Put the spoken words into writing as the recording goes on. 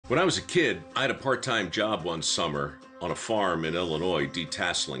When I was a kid, I had a part-time job one summer on a farm in Illinois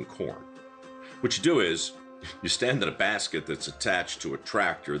detasseling corn. What you do is, you stand in a basket that's attached to a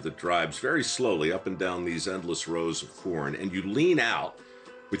tractor that drives very slowly up and down these endless rows of corn, and you lean out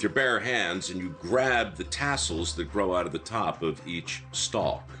with your bare hands and you grab the tassels that grow out of the top of each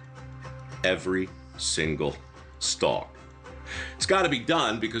stalk. Every single stalk. It's got to be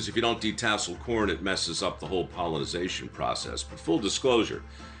done because if you don't detassel corn, it messes up the whole pollination process. But full disclosure,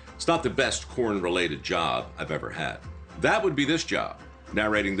 it's not the best corn-related job I've ever had. That would be this job,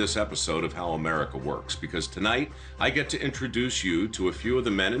 narrating this episode of How America Works, because tonight I get to introduce you to a few of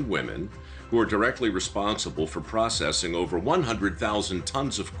the men and women who are directly responsible for processing over 100,000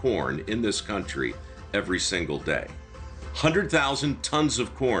 tons of corn in this country every single day. 100,000 tons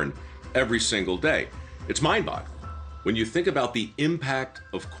of corn every single day. It's mind-boggling when you think about the impact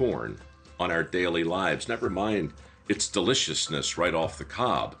of corn on our daily lives, never mind its deliciousness right off the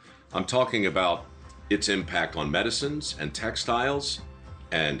cob. I'm talking about its impact on medicines and textiles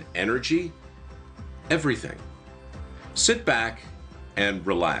and energy, everything. Sit back and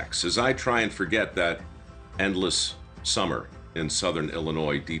relax as I try and forget that endless summer in southern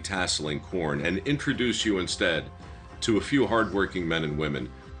Illinois detasseling corn and introduce you instead to a few hardworking men and women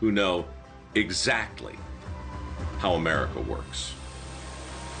who know exactly how America works.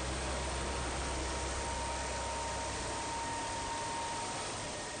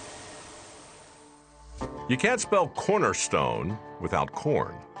 You can't spell cornerstone without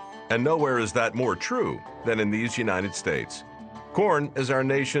corn, and nowhere is that more true than in these United States. Corn is our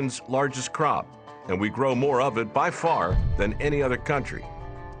nation's largest crop, and we grow more of it by far than any other country.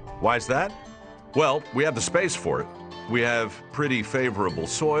 Why is that? Well, we have the space for it. We have pretty favorable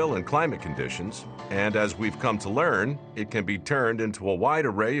soil and climate conditions, and as we've come to learn, it can be turned into a wide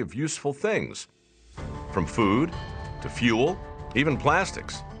array of useful things, from food to fuel, even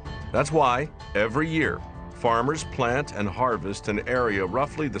plastics. That's why every year, farmers plant and harvest an area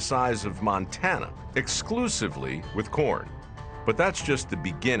roughly the size of Montana exclusively with corn. But that's just the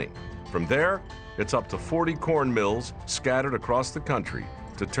beginning. From there, it's up to 40 corn mills scattered across the country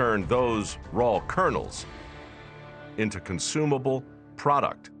to turn those raw kernels into consumable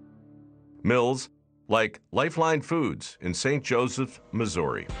product. Mills like Lifeline Foods in St. Joseph,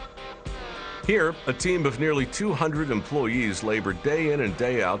 Missouri. Here, a team of nearly 200 employees labor day in and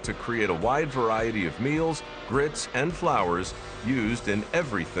day out to create a wide variety of meals, grits, and flours used in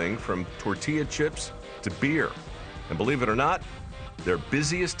everything from tortilla chips to beer. And believe it or not, their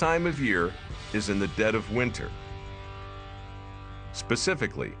busiest time of year is in the dead of winter.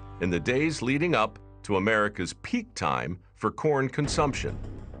 Specifically, in the days leading up to America's peak time for corn consumption,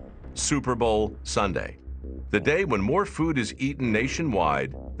 Super Bowl Sunday, the day when more food is eaten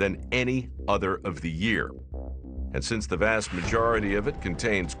nationwide than any other of the year. And since the vast majority of it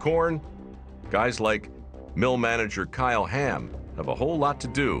contains corn, guys like mill manager Kyle Ham have a whole lot to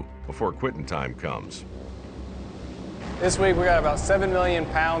do before quitting time comes. This week we got about 7 million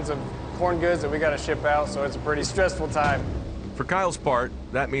pounds of corn goods that we got to ship out, so it's a pretty stressful time. For Kyle's part,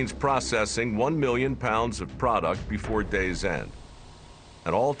 that means processing 1 million pounds of product before day's end.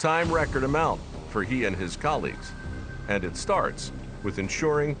 An all-time record amount for he and his colleagues. And it starts with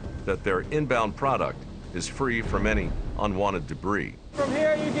ensuring that their inbound product is free from any unwanted debris. From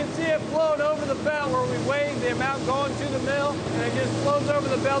here you can see it float over the belt where we weigh the amount going to the mill, and it just flows over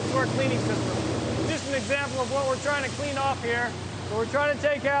the belt to our cleaning system. Just an example of what we're trying to clean off here. So we're trying to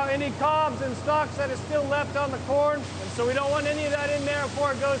take out any cobs and stalks that is still left on the corn, and so we don't want any of that in there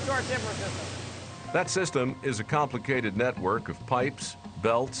before it goes to our timber system. That system is a complicated network of pipes,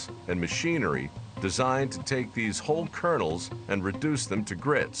 belts, and machinery designed to take these whole kernels and reduce them to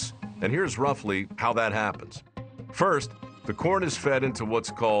grits. And here's roughly how that happens. First, the corn is fed into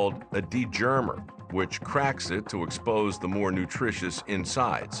what's called a degermer, which cracks it to expose the more nutritious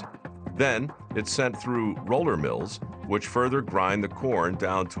insides. Then, it's sent through roller mills, which further grind the corn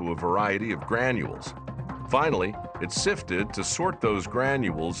down to a variety of granules. Finally, it's sifted to sort those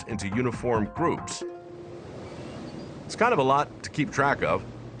granules into uniform groups. It's kind of a lot to keep track of,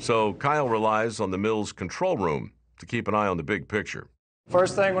 so Kyle relies on the mill's control room to keep an eye on the big picture.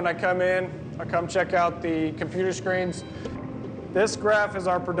 First thing when I come in, I come check out the computer screens. This graph is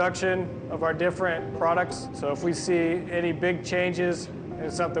our production of our different products, so if we see any big changes,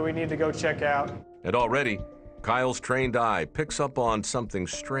 it's something we need to go check out. And already, Kyle's trained eye picks up on something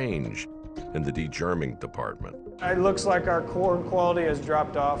strange in the degerming department. It looks like our corn quality has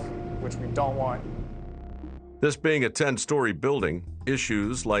dropped off, which we don't want. This being a 10-story building,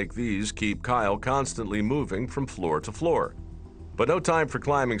 issues like these keep Kyle constantly moving from floor to floor. But no time for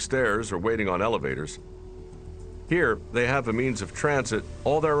climbing stairs or waiting on elevators. Here, they have a means of transit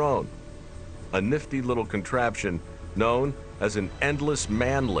all their own, a nifty little contraption known as an endless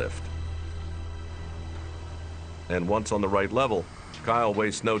man lift. And once on the right level, Kyle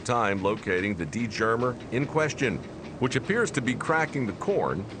wastes no time locating the degermer in question, which appears to be cracking the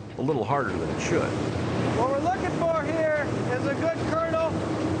corn a little harder than it should. What we're looking for here is a good kernel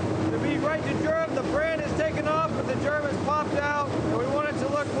to be right to germ. The bran is taken off, but the germ is popped out, and we want it to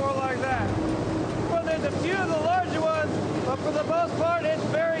look more like that. Well, there's a few of the larger ones, but for the most part, it's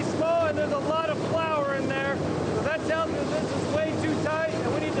very small, and there's a lot of flour in there. So that tells me this is way too tight,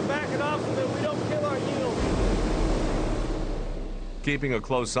 and we need to back it off so that we don't kill our yield. Keeping a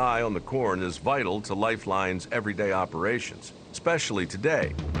close eye on the corn is vital to Lifeline's everyday operations, especially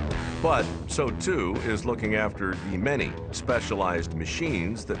today. But so too is looking after the many specialized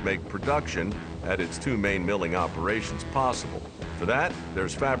machines that make production at its two main milling operations possible. For that,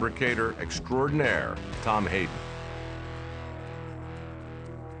 there's fabricator extraordinaire Tom Hayden.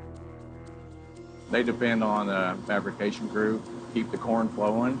 They depend on the fabrication crew, keep the corn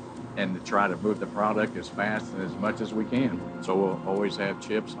flowing, and to try to move the product as fast and as much as we can. So we'll always have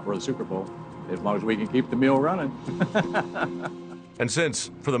chips for the Super Bowl, as long as we can keep the mill running. And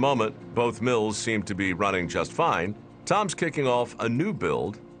since, for the moment, both mills seem to be running just fine, Tom's kicking off a new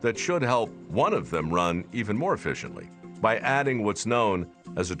build that should help one of them run even more efficiently by adding what's known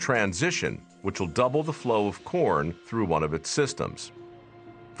as a transition, which will double the flow of corn through one of its systems.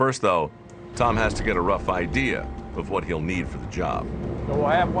 First, though, Tom has to get a rough idea of what he'll need for the job. So we'll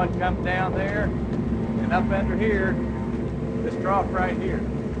have one come down there, and up under here, this trough right here.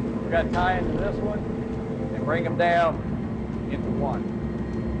 We've got to tie into this one and bring them down into one.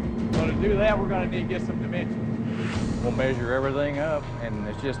 So to do that, we're going to need to get some dimensions. We'll measure everything up, and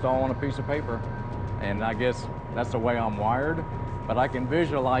it's just all on a piece of paper. And I guess that's the way I'm wired, but I can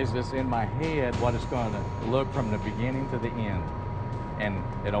visualize this in my head, what it's going to look from the beginning to the end. And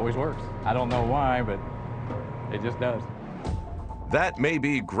it always works. I don't know why, but it just does. That may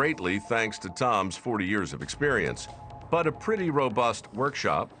be greatly thanks to Tom's 40 years of experience, but a pretty robust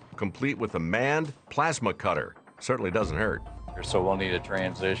workshop, complete with a manned plasma cutter, certainly doesn't hurt. So we'll need a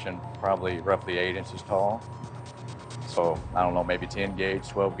transition, probably roughly 8 inches tall. So I don't know, maybe 10 gauge,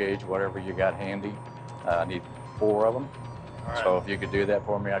 12 gauge, whatever you got handy. I need 4 of them. All right. So if you could do that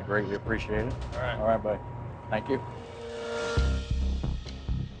for me, I'd greatly appreciate it. All right, buddy. Thank you.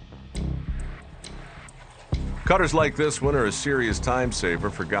 Cutters like this one are a serious time saver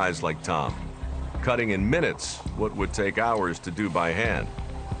for guys like Tom, cutting in minutes what would take hours to do by hand.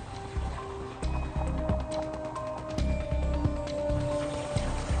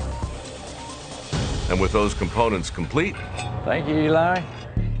 And with those components complete, Thank you, Eli.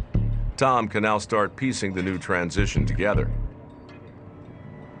 Tom can now start piecing the new transition together.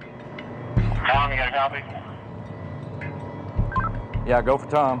 Tom, you got a copy? Yeah, go for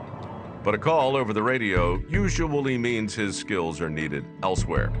Tom. But a call over the radio usually means his skills are needed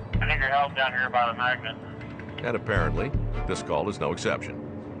elsewhere. I need your help down here by the magnet. And apparently, this call is no exception.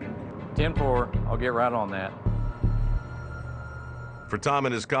 10-4, I'll get right on that. For Tom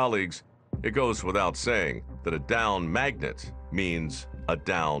and his colleagues, it goes without saying that a down magnet means a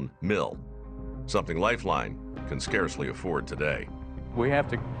down mill, something Lifeline can scarcely afford today. We have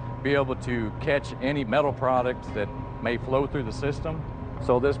to be able to catch any metal products that may flow through the system.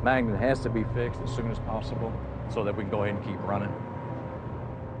 So this magnet has to be fixed as soon as possible so that we can go ahead and keep running.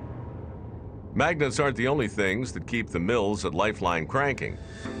 Magnets aren't the only things that keep the mills at Lifeline cranking.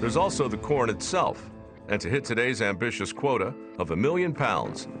 There's also the corn itself. And to hit today's ambitious quota of 1 million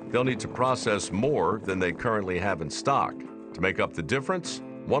pounds, they'll need to process more than they currently have in stock. To make up the difference,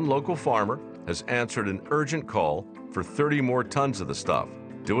 one local farmer has answered an urgent call for 30 more tons of the stuff,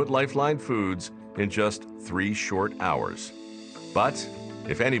 due at Lifeline Foods in just 3 short hours. But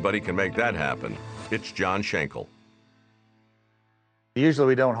if anybody can make that happen, it's John Schenkel. Usually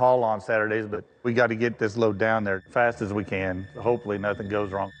we don't haul on Saturdays, but we got to get this load down there as fast as we can. Hopefully nothing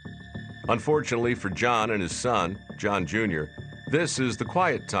goes wrong. Unfortunately for John and his son, John Jr., this is the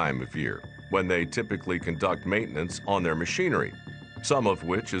quiet time of year when they typically conduct maintenance on their machinery, some of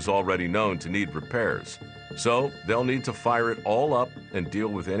which is already known to need repairs. So they'll need to fire it all up and deal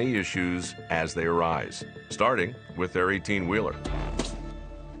with any issues as they arise, starting with their 18-wheeler.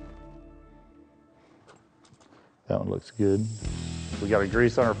 That one looks good. We got a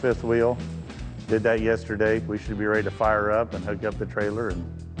grease on our 5th wheel. Did that yesterday. We should be ready to fire up and hook up the trailer and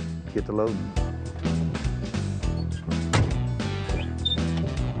get to loading.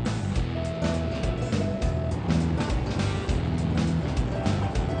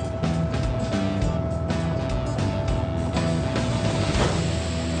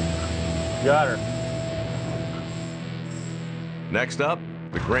 Got her. Next up,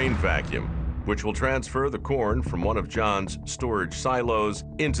 the grain vacuum, which will transfer the corn from one of John's storage silos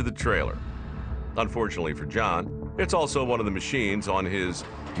into the trailer. Unfortunately for John, it's also one of the machines on his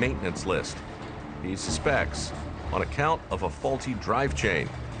maintenance list. He suspects on account of a faulty drive chain.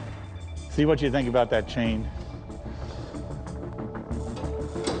 See what you think about that chain.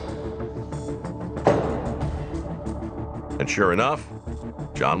 And sure enough,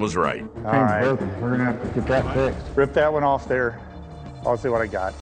 John was right. All right, We're gonna have to get that fixed. rip that one off there. I'll see what I got.